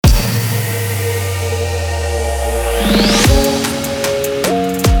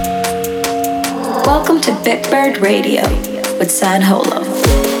to Bitbird Radio with San Holo.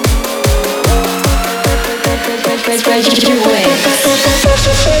 Spread your wings.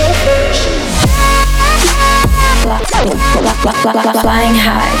 Flying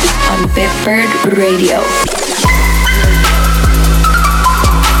high on Bitbird Radio.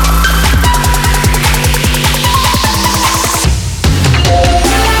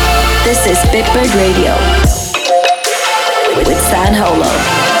 This is Bitbird Radio with San Holo.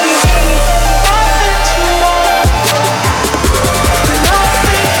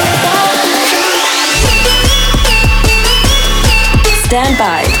 Stand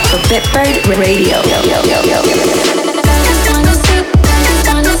by for Bitbird Radio.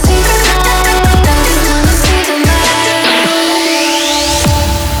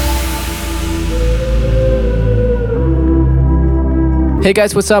 Hey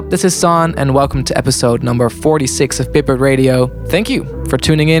guys, what's up? This is San, and welcome to episode number 46 of Bitbird Radio. Thank you for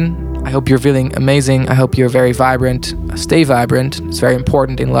tuning in. I hope you're feeling amazing. I hope you're very vibrant. Stay vibrant. It's very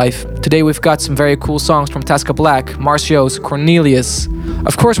important in life. Today we've got some very cool songs from Tasca Black, Marcios, Cornelius.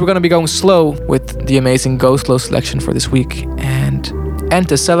 Of course, we're going to be going slow with the amazing Go Slow selection for this week. And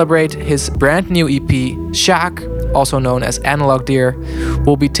to celebrate his brand new EP, Shaq, also known as Analogue Deer,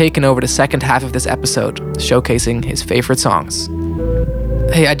 will be taking over the second half of this episode, showcasing his favorite songs.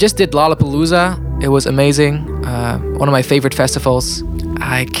 Hey, I just did Lollapalooza. It was amazing. One of my favorite festivals.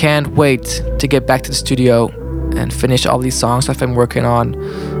 I can't wait to get back to the studio and finish all these songs I've been working on.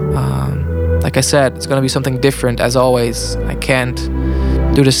 Like I said, it's going to be something different as always. I can't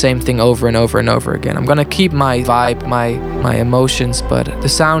do the same thing over and over and over again. I'm going to keep my vibe, my emotions, but the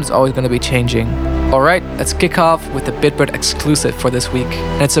sound is always going to be changing. Alright, let's kick off with the Bitbird exclusive for this week.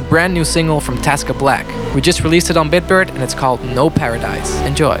 And it's a brand new single from Tasca Black. We just released it on Bitbird and it's called No Paradise.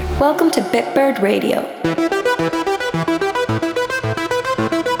 Enjoy. Welcome to Bitbird Radio.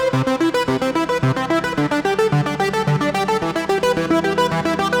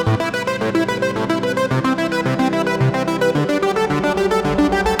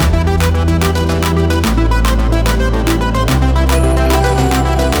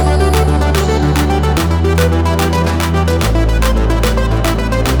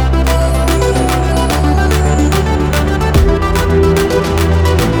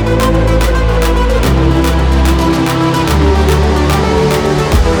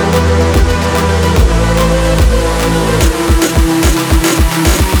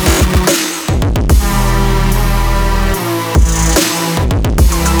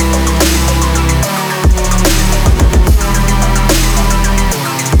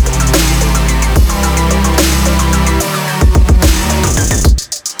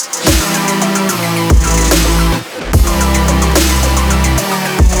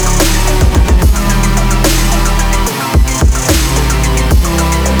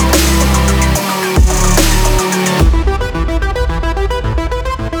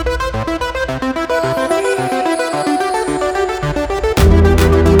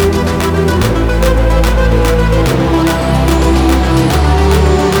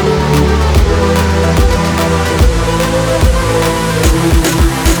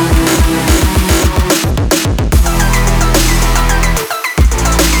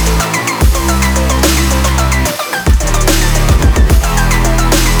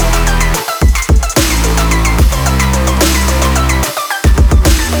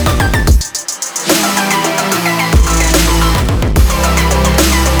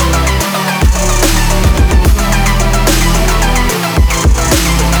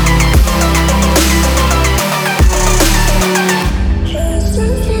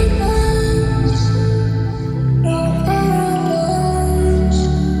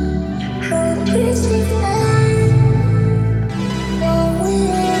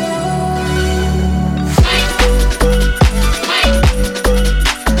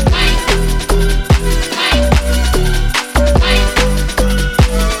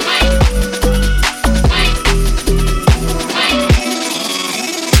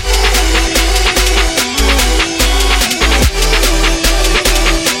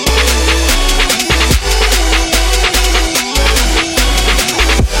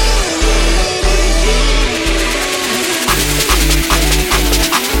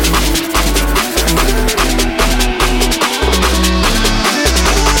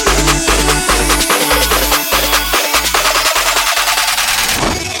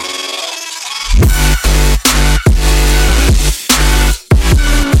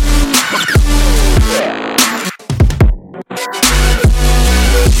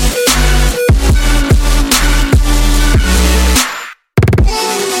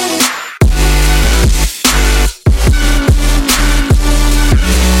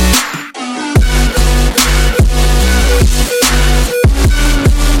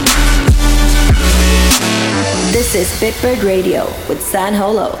 Bitbird Radio with San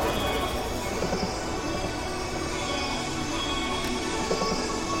Holo.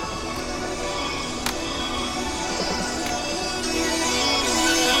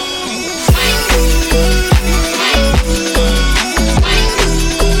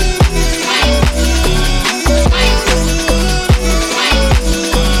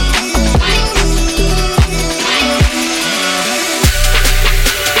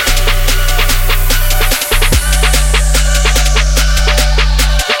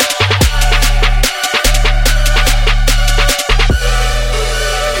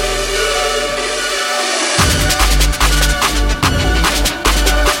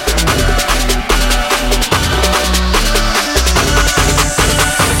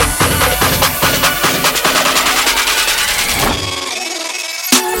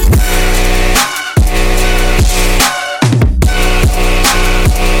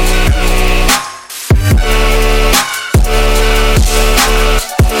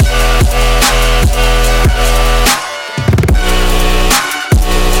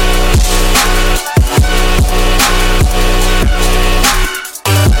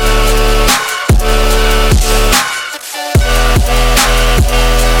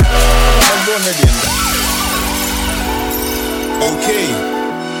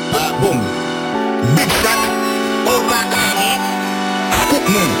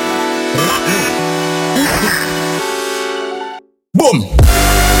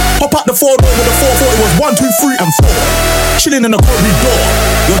 Chilling in the corridor,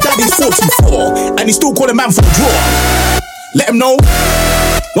 your daddy's 44, and he still calling man for a draw. Let him know,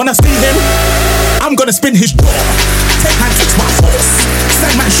 when I see him, I'm gonna spin his jaw. Take man takes my force,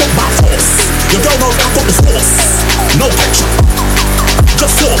 stand man shot by force. Your girl knows I got the force. No culture,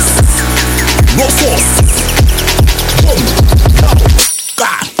 just force. No force. Boom,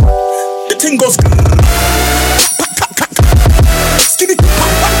 God, the thing goes. Skinny, and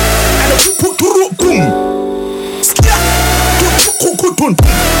the boom. Boom,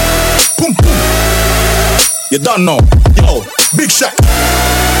 boom, boom. You done know. Yo, big shot.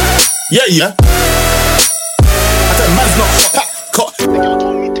 Yeah, yeah. I said man's not hot. Cut. The girl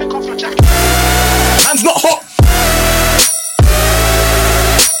told me take off your jacket. Man's not hot.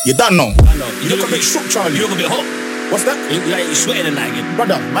 You done know. You look a bit shook, Charlie. You look a bit hot. What's that? You're sweating and nagging.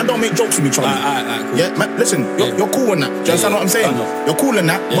 Brother, man don't make jokes with me, Charlie. Alright, cool. Yeah, man, listen, you're cool in that. Do you understand what I'm saying? You're cool in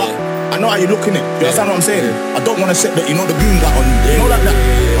that, but I know how you look in it. Do you understand what I'm saying? I don't want to set the, the goon that on you. You know like that?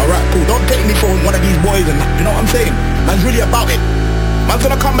 Alright, cool. Don't take me for one of these boys and that. You know what I'm saying? Man's really about it. Man's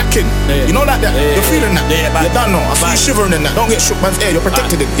gonna come back in. You know like that? You're feeling that? You don't know. I see you shivering in that. Don't get shook, man's air. You're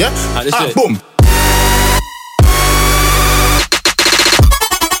protected it, yeah? Boom.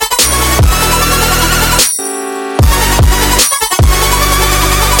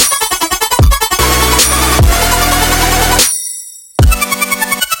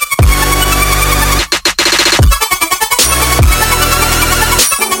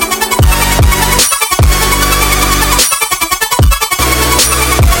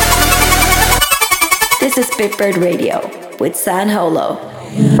 This is Bitbird Radio with San Holo.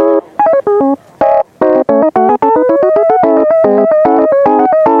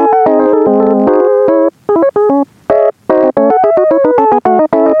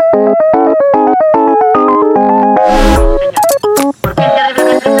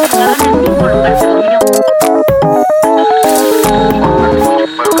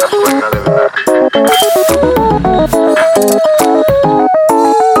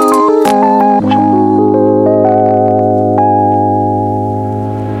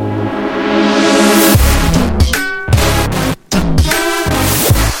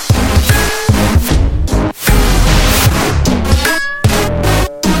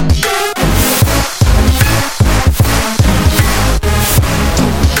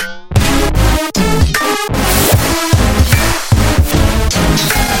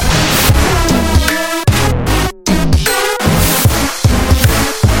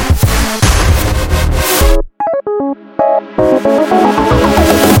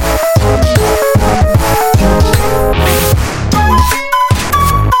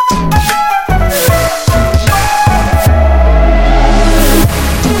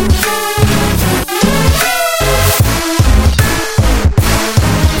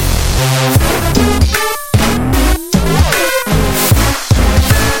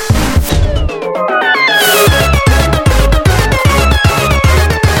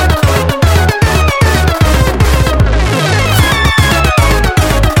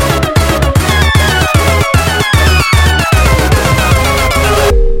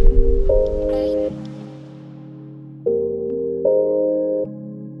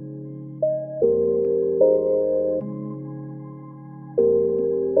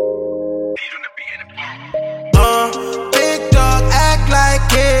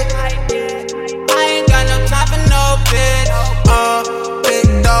 like it. I ain't got no time for no bitch. Big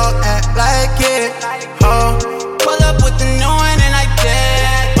dog act like it. Pull up with the new one and I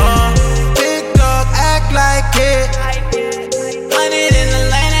dead. Big dog act like it. 100 in the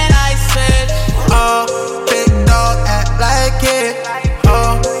lane and I switch. Big dog act like it.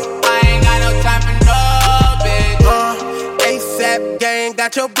 I ain't got no time for no bitch. ASAP gang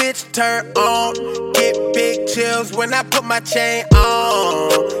got your bitch turned on. Get big chills when I put my chain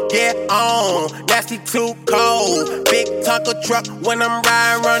on. Get on, nasty too cold. Big taco truck when I'm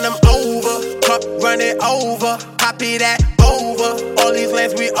riding, run them over. Cup run it over, copy that over. All these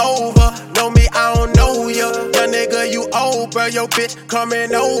lanes we over. Know me, I don't know ya. Young nigga, you old, bro. Your bitch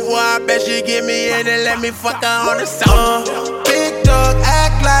coming over. I bet she get me in and let me fuck her on the sofa. Big dog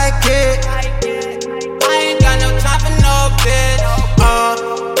act like it. I ain't got no time for no bitch.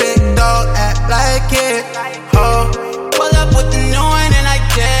 Big dog act like it. Pull up with the new one and I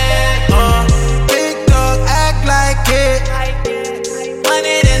dead. Big dog act like it. 100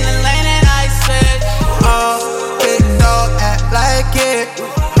 in the lane and I switch. Big dog act like it.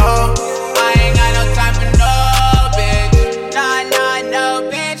 I ain't got no time for no bitch. Nah, no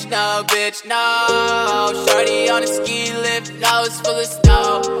bitch, no bitch, no. Shorty on a ski lift, nose full of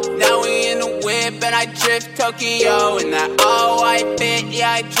snow. Now we in the whip and I drift Tokyo. In that all white fit,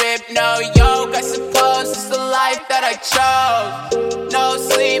 yeah I drip, no yoke. I suppose it's the life that I chose. No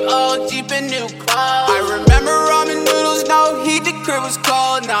sleep, old Jeep and new clothes. I remember ramen noodles, no heat, the crib was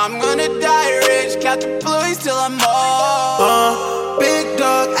cold. Now I'm gonna die rich, count the blues till I'm old. Big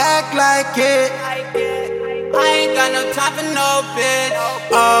dog act like it. I ain't got no time for no bitch.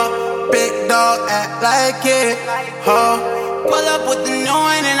 Big dog act like it. Pull up with the new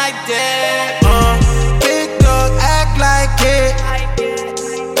one and I dead. Big dog act like it.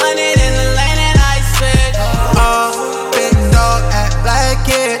 100 in the lane and I switch. Big dog act like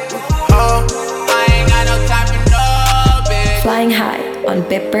it. I ain't got no time for no bitch. Flying High on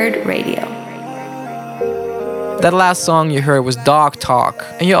Bitbird Radio. That last song you heard was Dog Talk,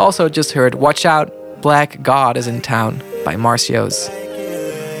 and you also just heard Watch Out, Black God is in Town by Marcios.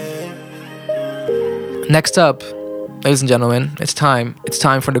 Next up, ladies and gentlemen, it's time. It's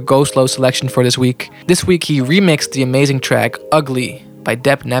time for the Go Slow selection for this week. This week he remixed the amazing track Ugly by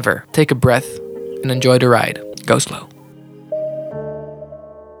Deb Never. Take a breath and enjoy the ride. Go slow.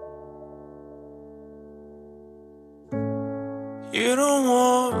 You don't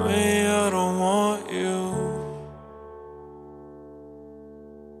want me, I don't want you.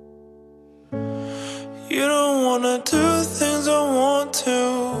 You don't wanna do things I want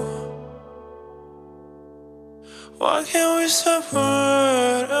to. Why can't we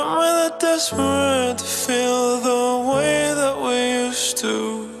separate? Am I that desperate to feel the way that we used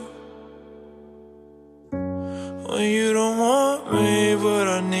to? When you don't want me, but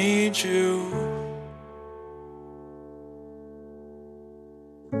I need you.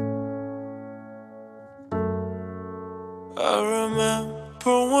 I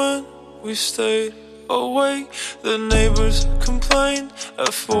remember when we stayed awake. The neighbors complained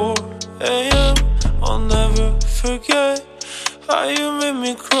at 4 a.m. I'll never forget how you made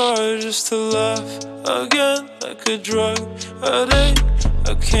me cry just to laugh again. Like a drug addict,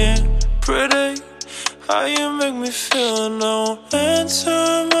 I can't predict how you make me feel. And I won't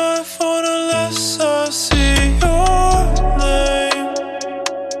answer my phone unless I see your name.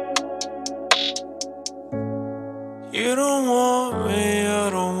 You don't want me, I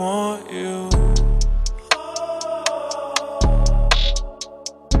don't want you.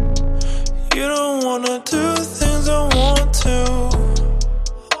 You don't wanna do things I want to.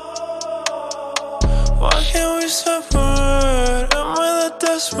 Why can't we separate? Am I that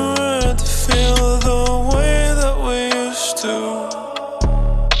desperate to feel the way that we used to?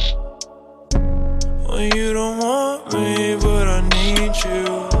 When you don't want me, but I need you.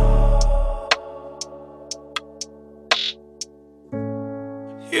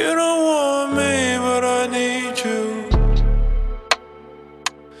 You don't want me, but I need you.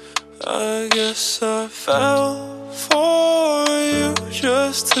 I guess I fell for you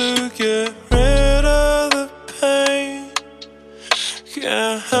just to get rid of the pain.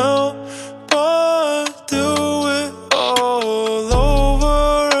 Can't help but do it all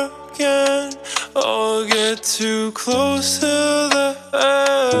over again. I'll get too close to the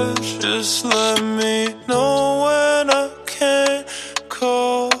edge. Just let me know when I can't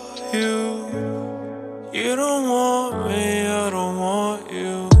call you. You don't want me, I don't want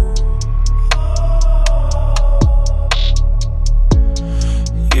you.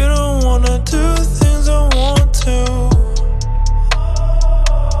 You don't wanna do things I want to.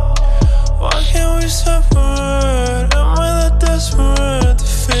 Why can't we separate? Am I that desperate?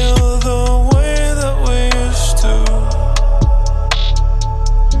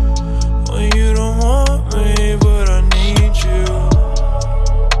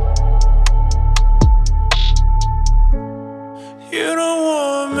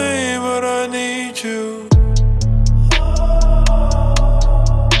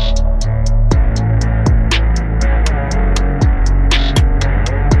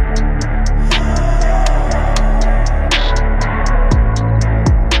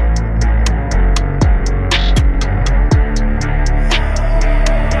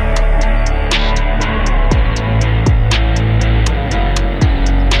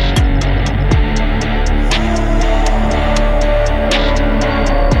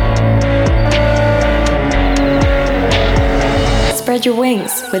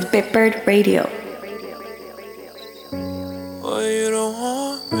 things with Bitbird Radio. Well, you don't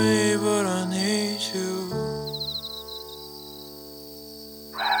want me, but I need you.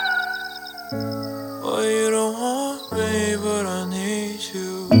 Well, you don't want me, but I need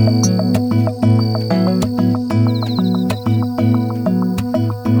you.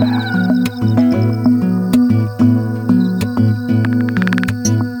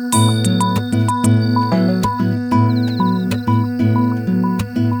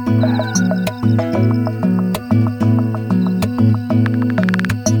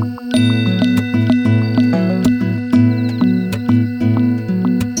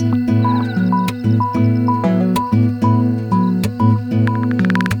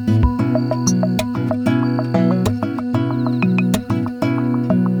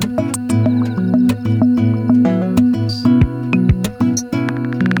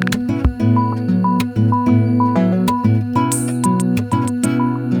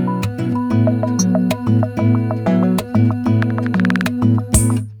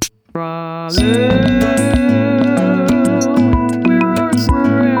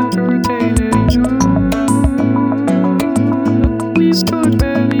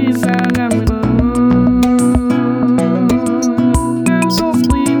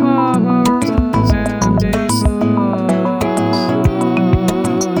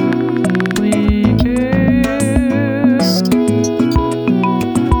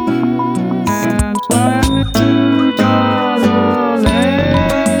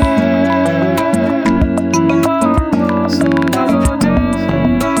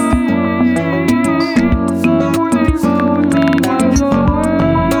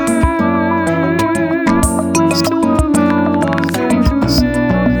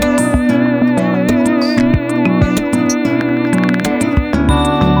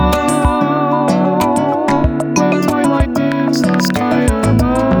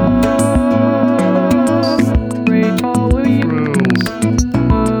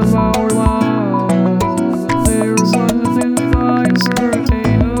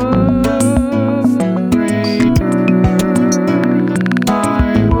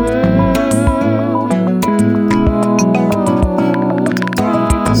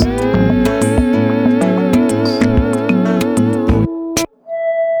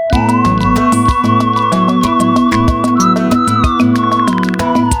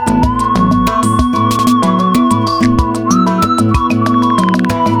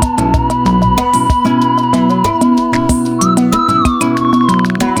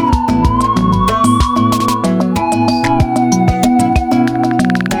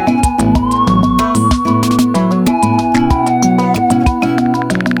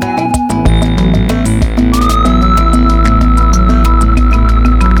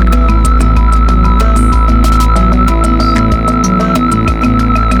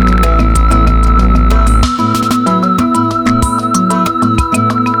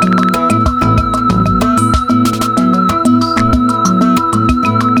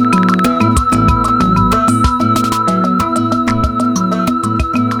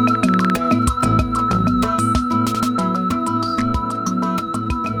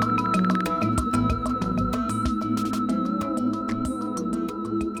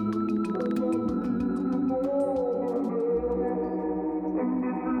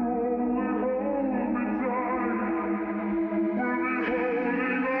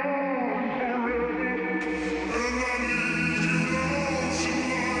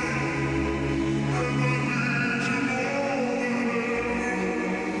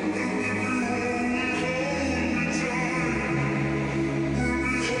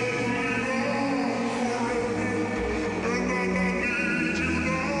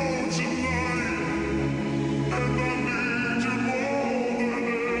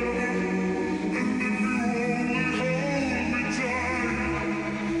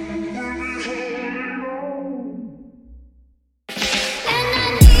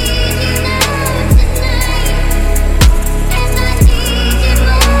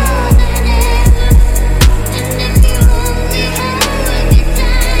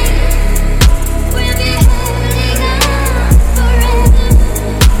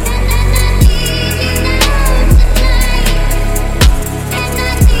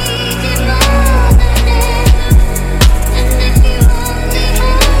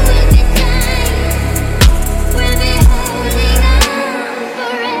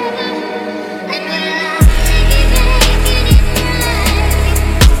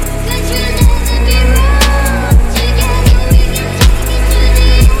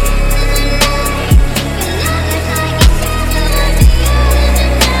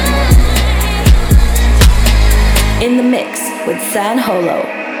 San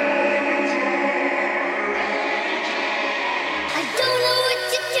Holo.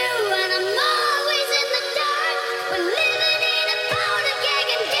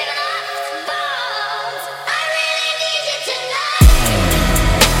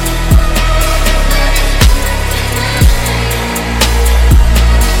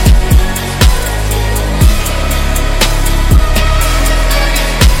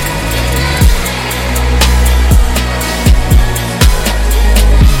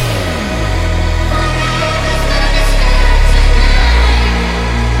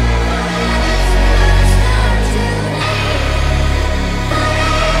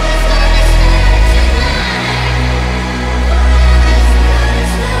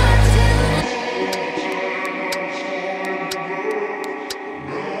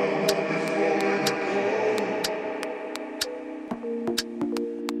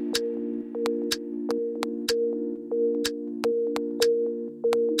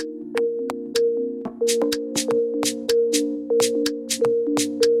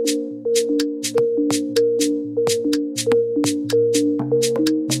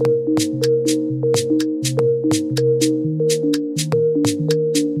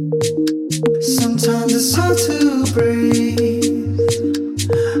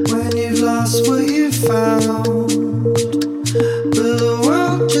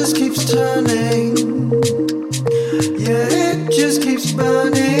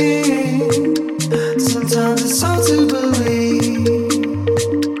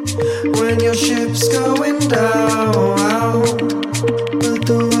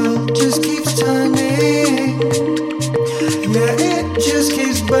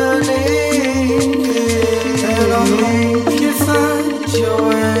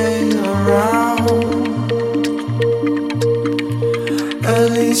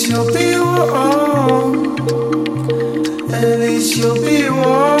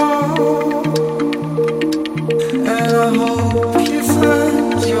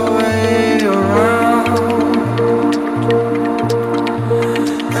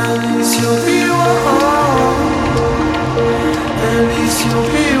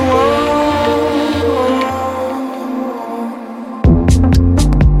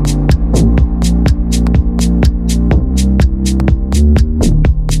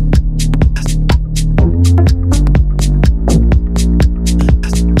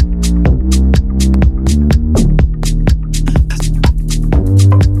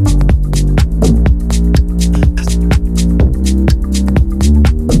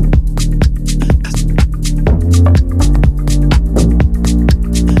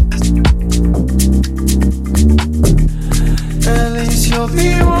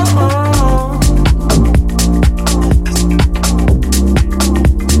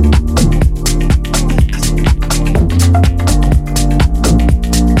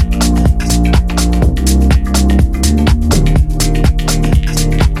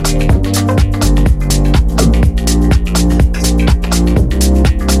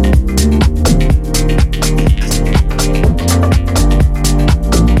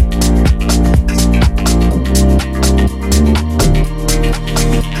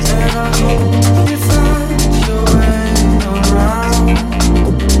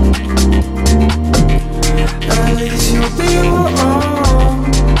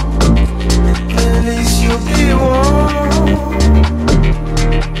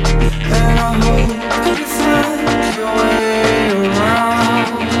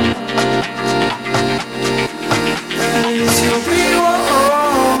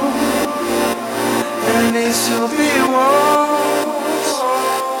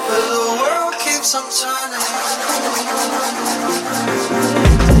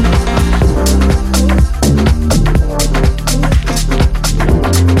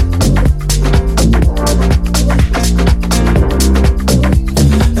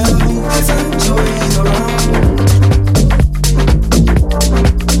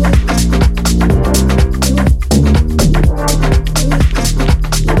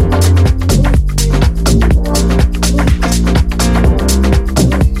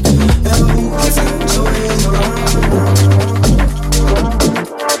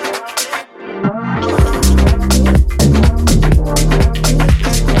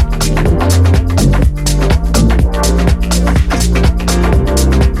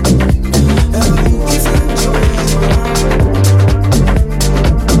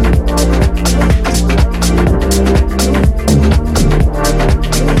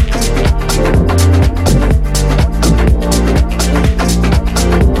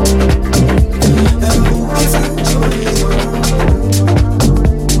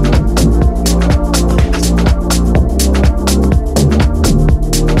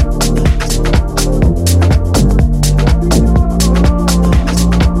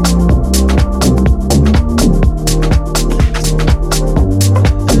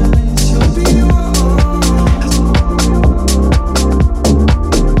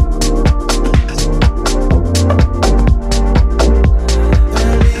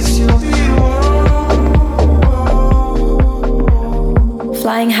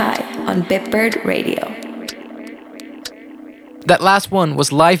 Flying High on Bitbird Radio. That last one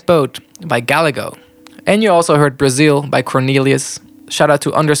was Lifeboat by Gallego. And you also heard Brazil by Cornelius. Shout out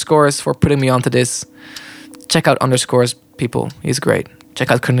to Underscores for putting me onto this. Check out Underscores, people. He's great. Check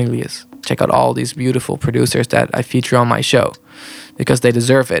out Cornelius. Check out all these beautiful producers that I feature on my show, because they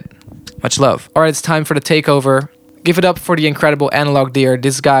deserve it. Much love. Alright, it's time for the takeover. Give it up for the incredible Analogue dear.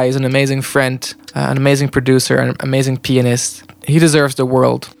 This guy is an amazing friend, an amazing producer, an amazing pianist. He deserves the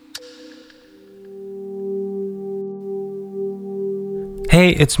world.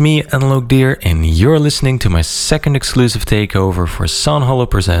 Hey, it's me, Analogue dear, and you're listening to my second exclusive takeover for Holo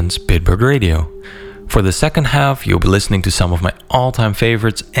Presents bitbird Radio. For the second half, you'll be listening to some of my all-time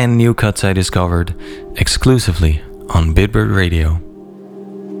favorites and new cuts I discovered, exclusively on bitbird Radio.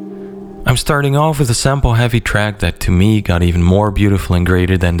 I'm starting off with a sample-heavy track that to me got even more beautiful and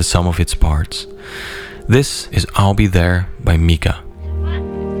greater than the sum of its parts. This is I'll Be There by Mika.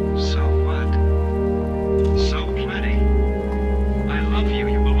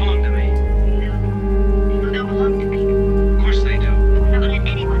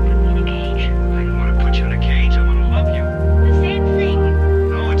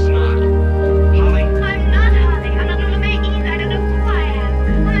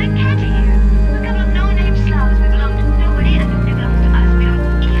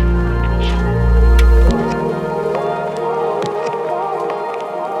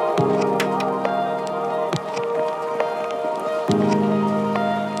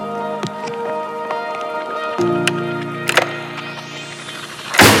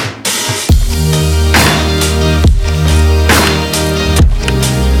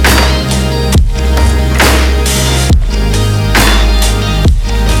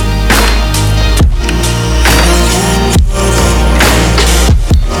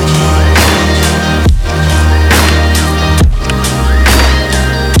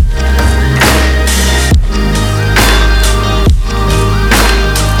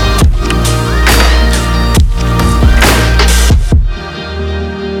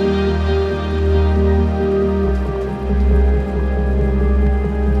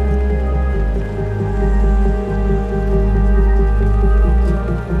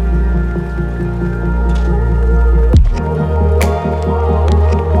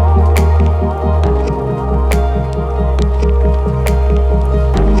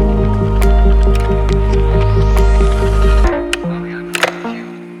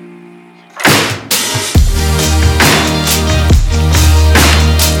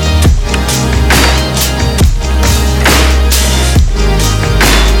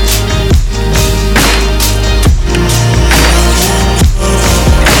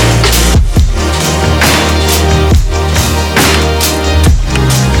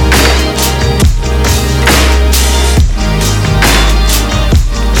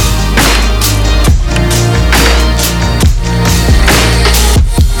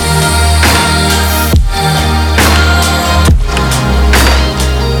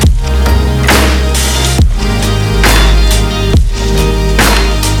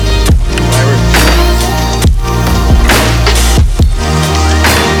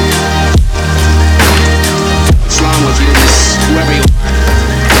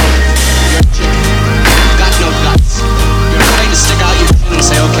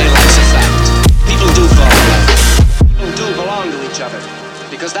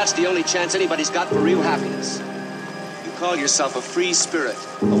 chance anybody's got for real happiness. You call yourself a free spirit,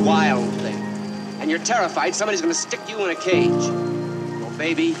 a wild thing, and you're terrified somebody's gonna stick you in a cage. Well,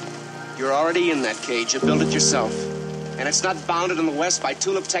 baby, you're already in that cage. You built it yourself. And it's not bounded in the west by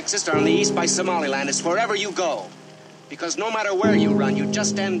Tulip, Texas, or in the east by Somaliland. It's wherever you go. Because no matter where you run, you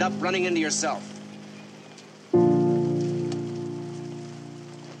just end up running into yourself.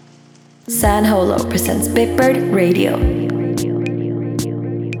 San Holo presents bitbird Radio.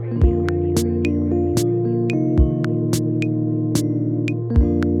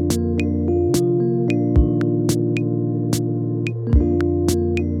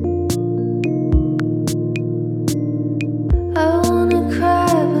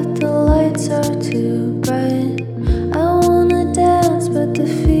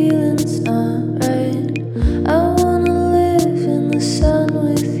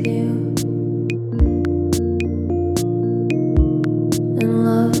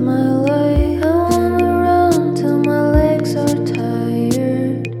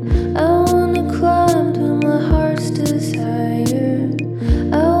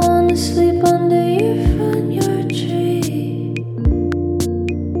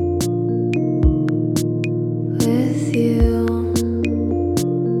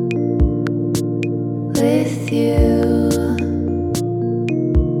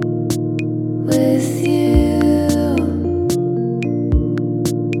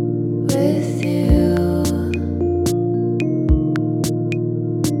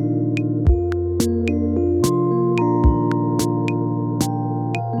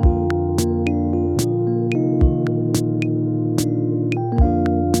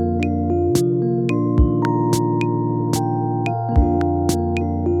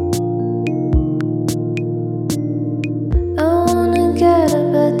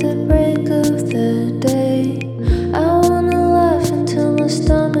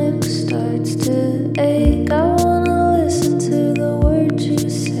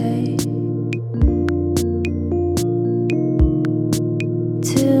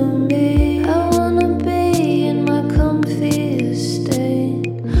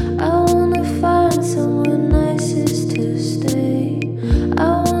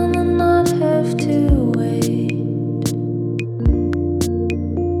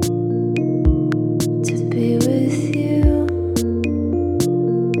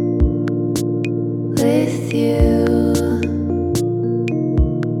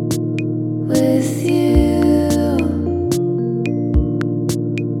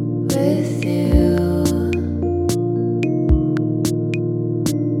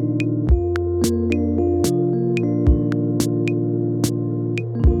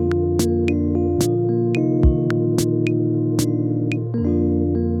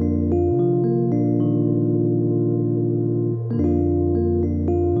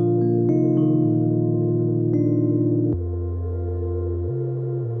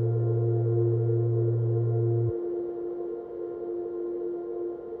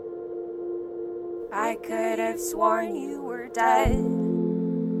 could have sworn you were dead.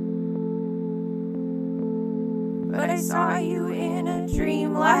 But I saw you in a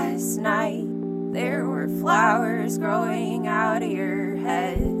dream last night. There were flowers growing out of your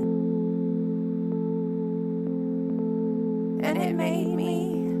head. And it made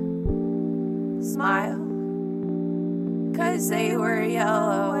me smile, 'cause they were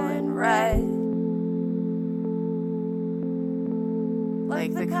yellow and red.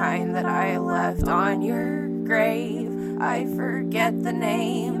 Like the kind that I left on your grave. I forget the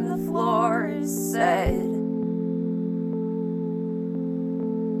name, the floors said.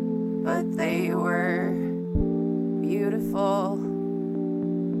 But they were beautiful.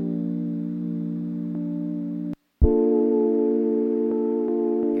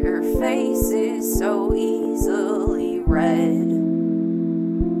 Your face is so easily read.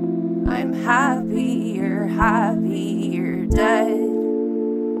 I'm happy you're dead.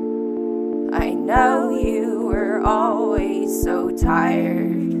 I know you were always so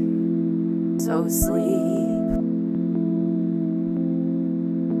tired, so sleep.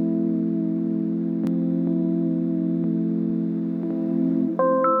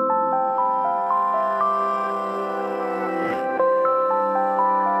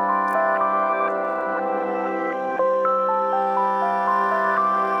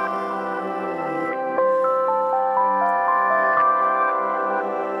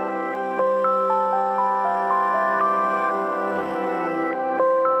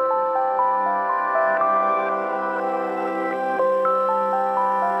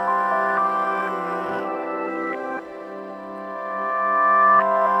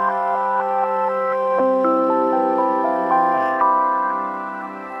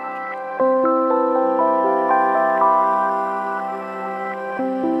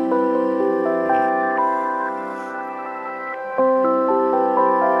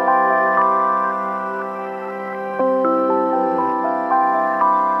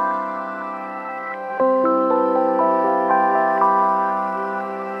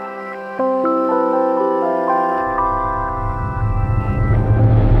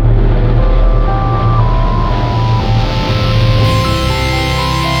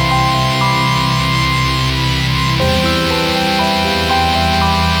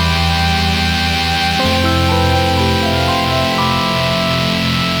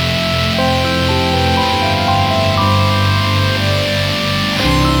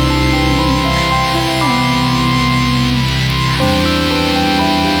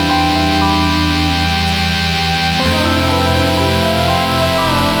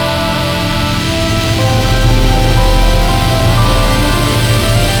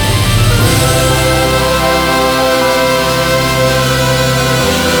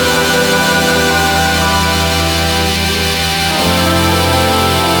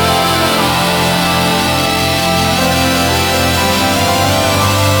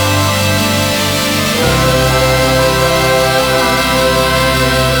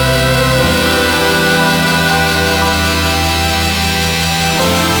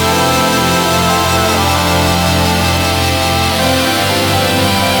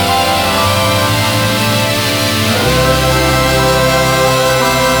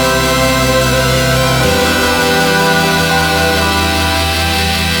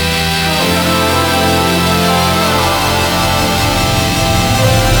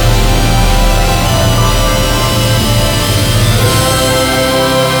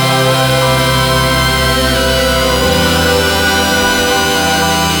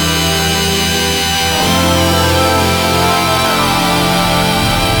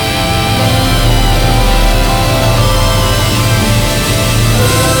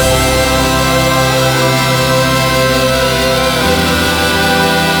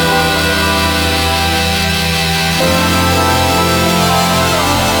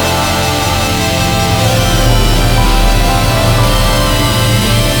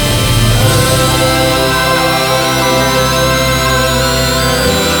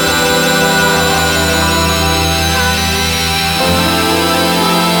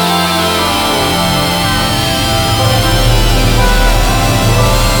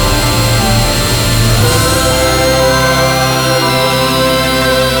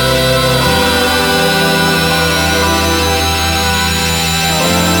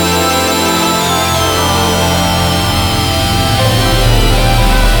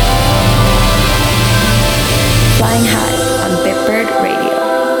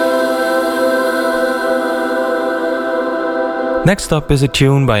 Next up is a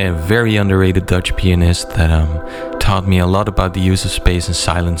tune by a very underrated Dutch pianist that taught me a lot about the use of space and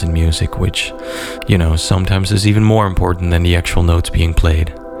silence in music, which, sometimes is even more important than the actual notes being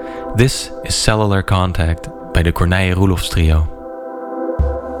played. This is Cellular Contact bij de Corneille Roelofs Trio.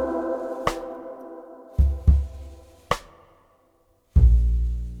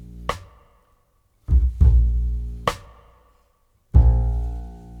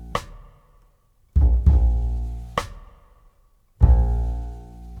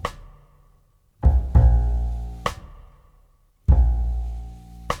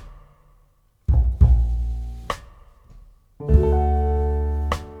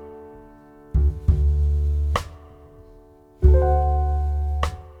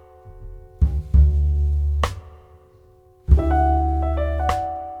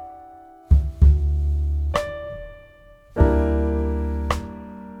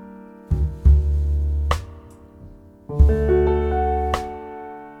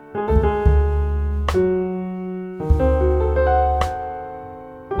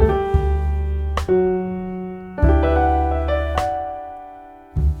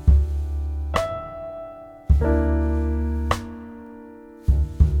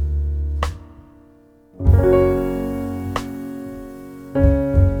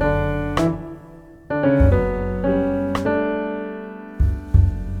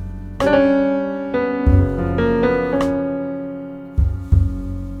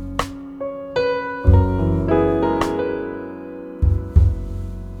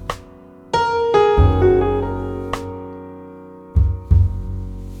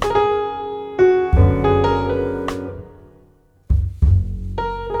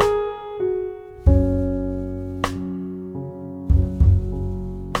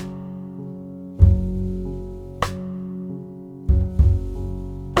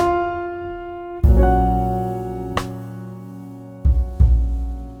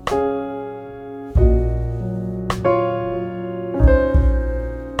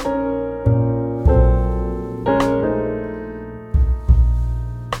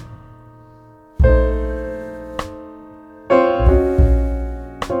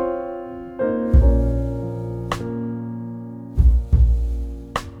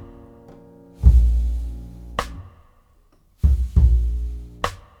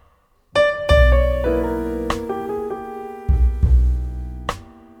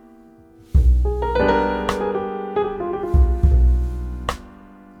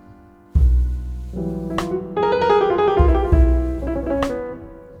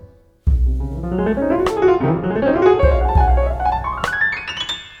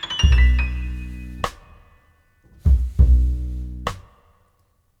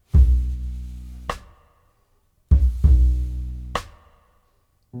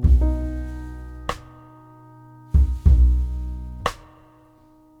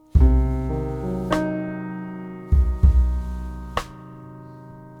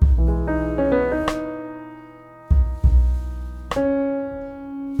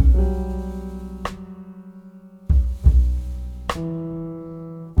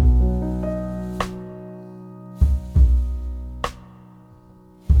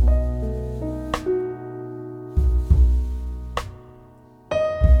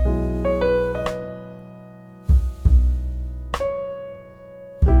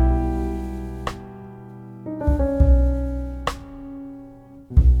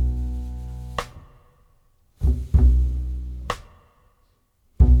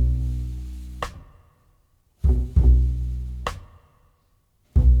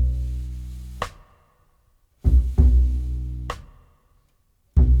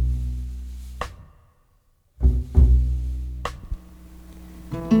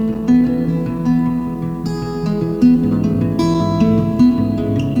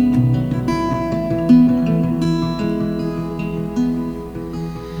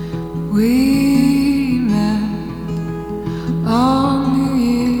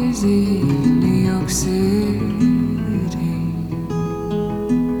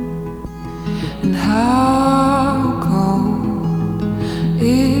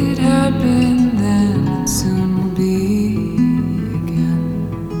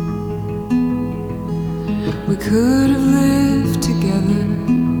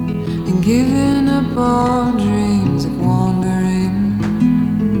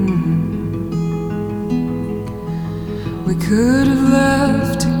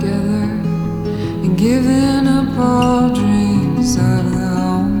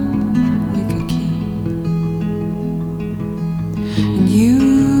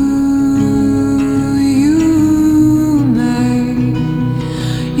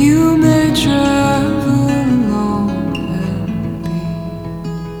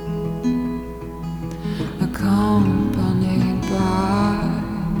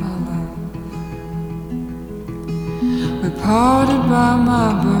 parted by my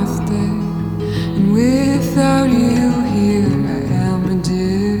birthday, and without you here I am a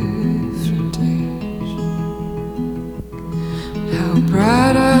different age. How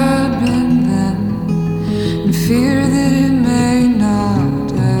bright I had been then, and fear that it may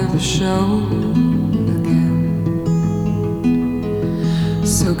not ever show again.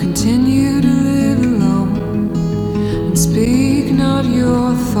 So continue to live alone, and speak not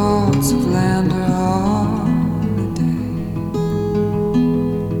your thoughts of land or holiday.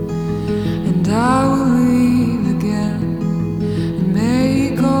 And I will leave again and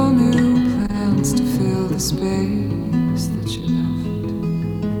make all new plans to fill the space that you left.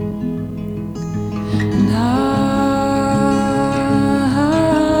 And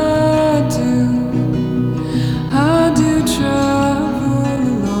I do travel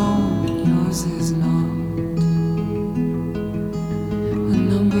alone. Yours is not a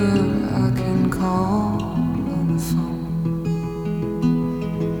number I can call on the phone.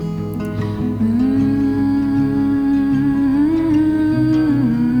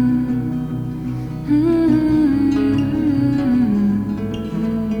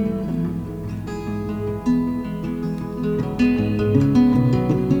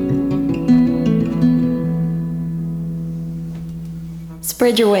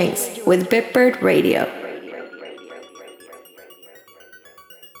 Spread your wings with Bitbird Radio.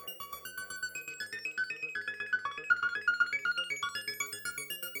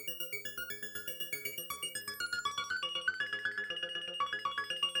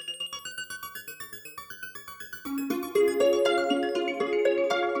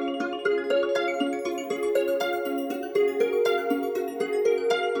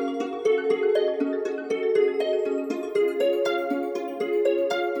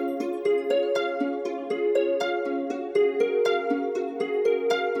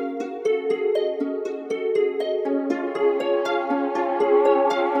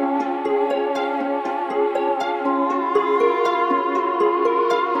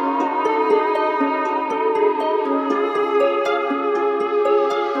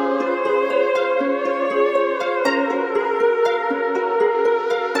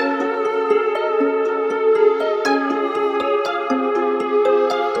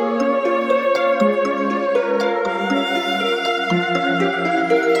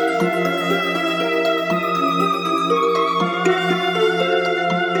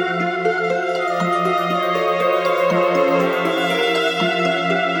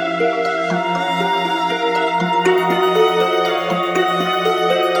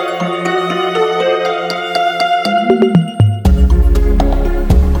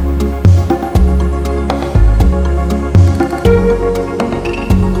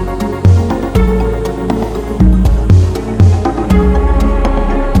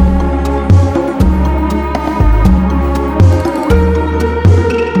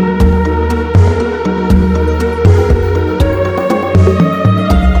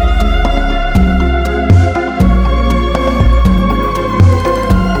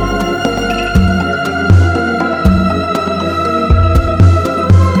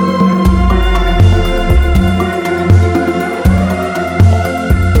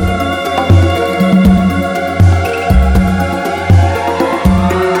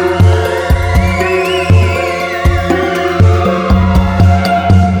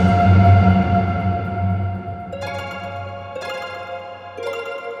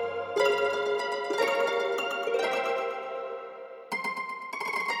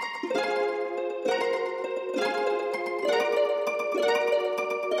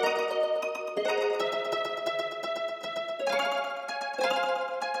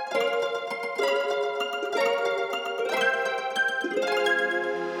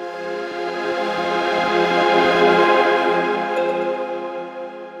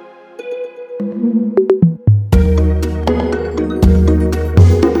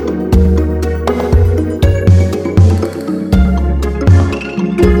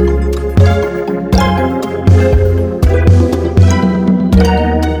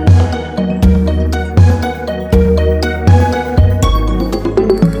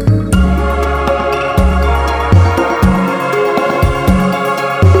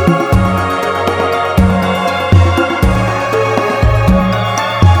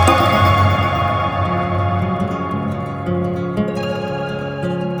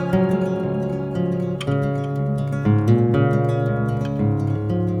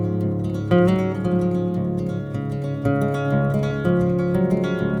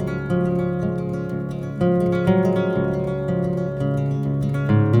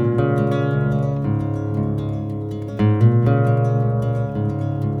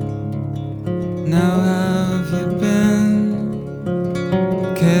 Now have you been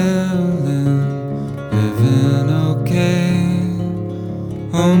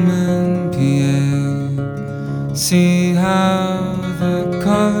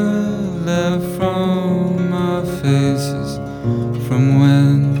color left from our faces from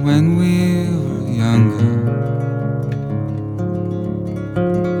when we were younger.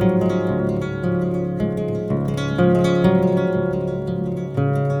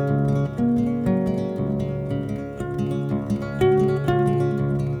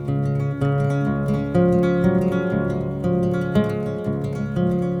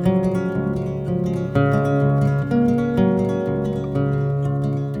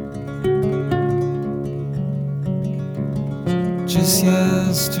 Just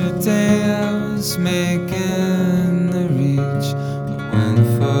yesterday I was making the reach. I went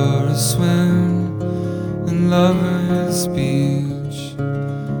for a swim in Lover's Beach,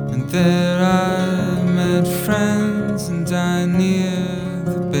 and there I met friends and dined near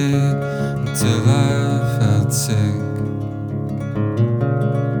the bay until I felt sick.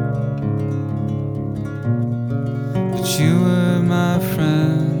 But you were my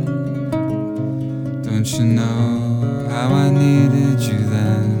friend, don't you know how I needed you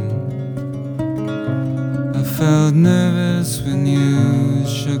then? I felt nervous when you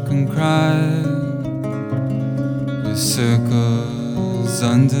shook and cried, with circles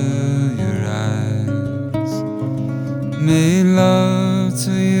under your eyes. Made love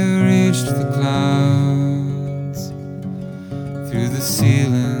till you reached the clouds, through the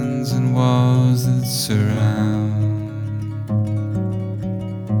ceilings and walls that surround.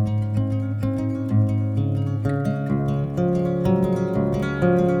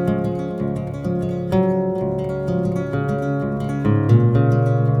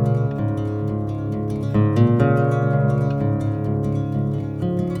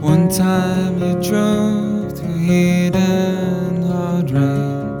 One time you drove through heat and hard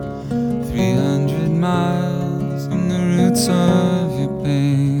rain, 300 miles from the roots of your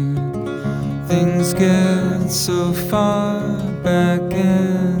pain. Things get so far back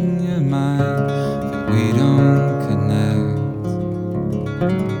in your mind that we don't connect.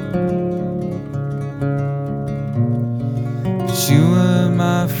 But you were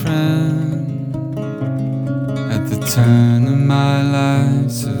my friend at the turn of my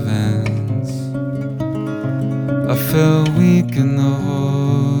life's events. I felt weak in the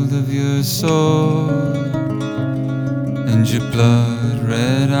hold of your soul, and your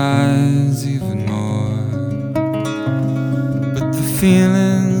blood-red eyes even more. But the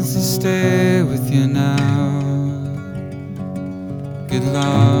feelings that stay with you now get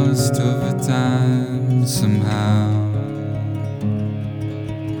lost over time somehow.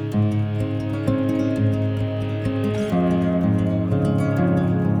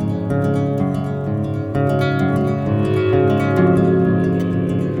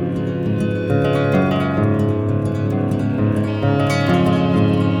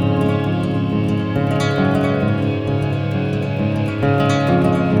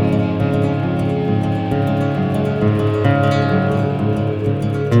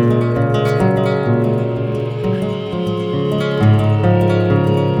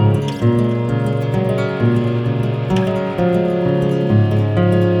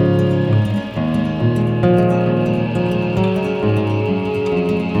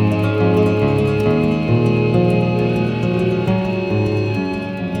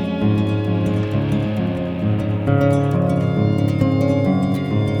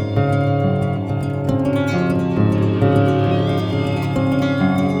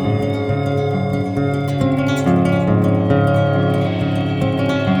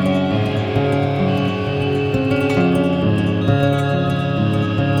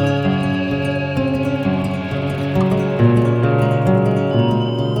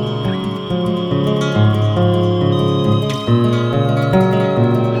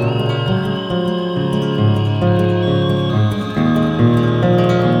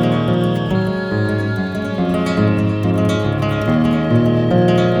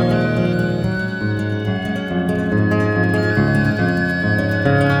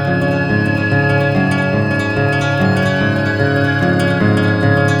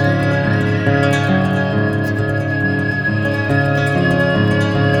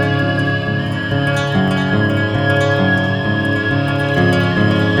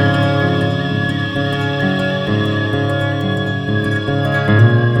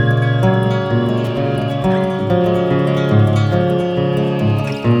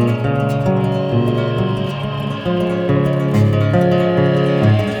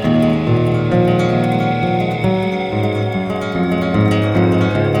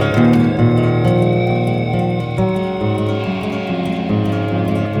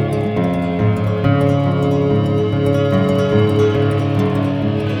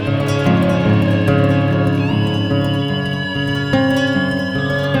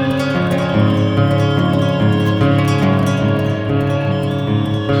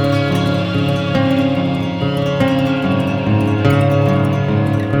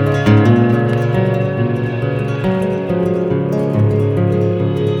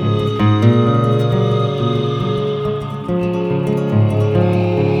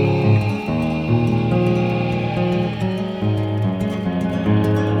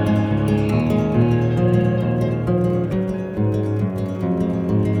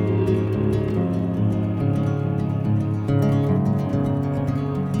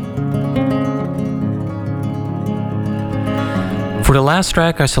 For the last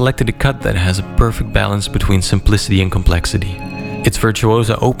track, I selected a cut that has a perfect balance between simplicity and complexity. Its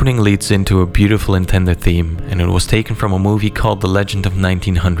virtuoso opening leads into a beautiful and tender theme, and it was taken from a movie called The Legend of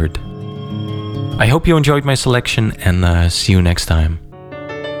 1900. I hope you enjoyed my selection, and see you next time.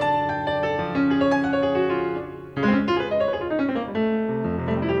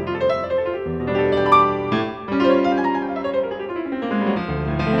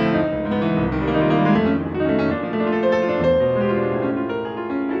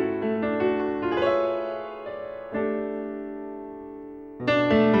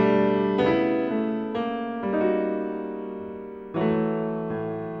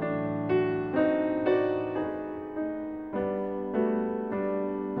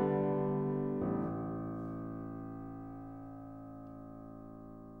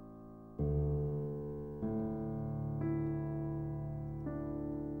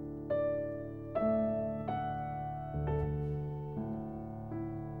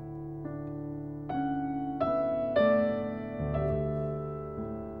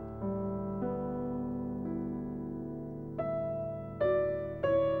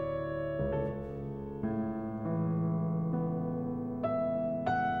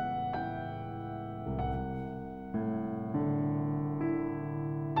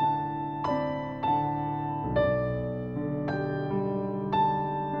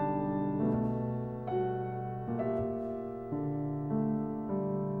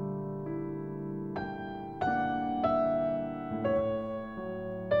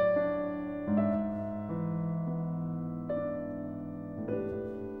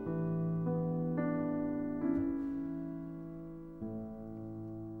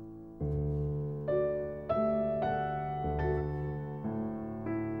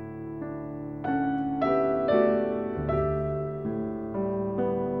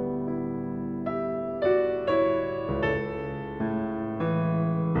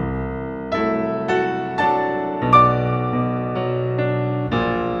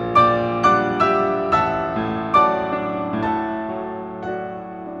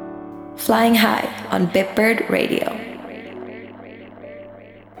 Flying High on Bitbird Radio.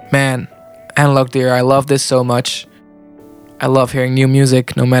 Man, Analogue dear, I love this so much. I love hearing new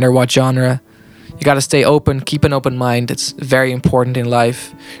music, no matter what genre. You gotta stay open, keep an open mind. It's very important in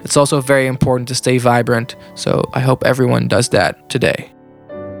life. It's also very important to stay vibrant, so I hope everyone does that today.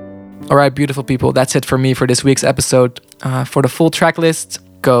 Alright, beautiful people, that's it for me for this week's episode. For the full track list,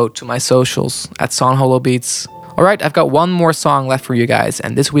 go to my socials at Holo Beats. Alright, I've got one more song left for you guys,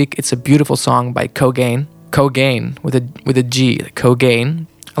 and this week it's a beautiful song by Cogain. Cogain with a G, Cogain.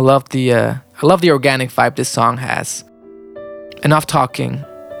 I love the organic vibe this song has. Enough talking.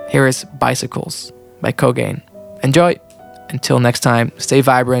 Here is Bicycles by Cogain. Enjoy. Until next time, stay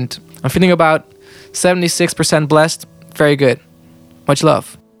vibrant. I'm feeling about 76% blessed. Very good. Much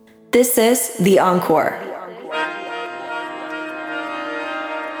love. This is The Encore.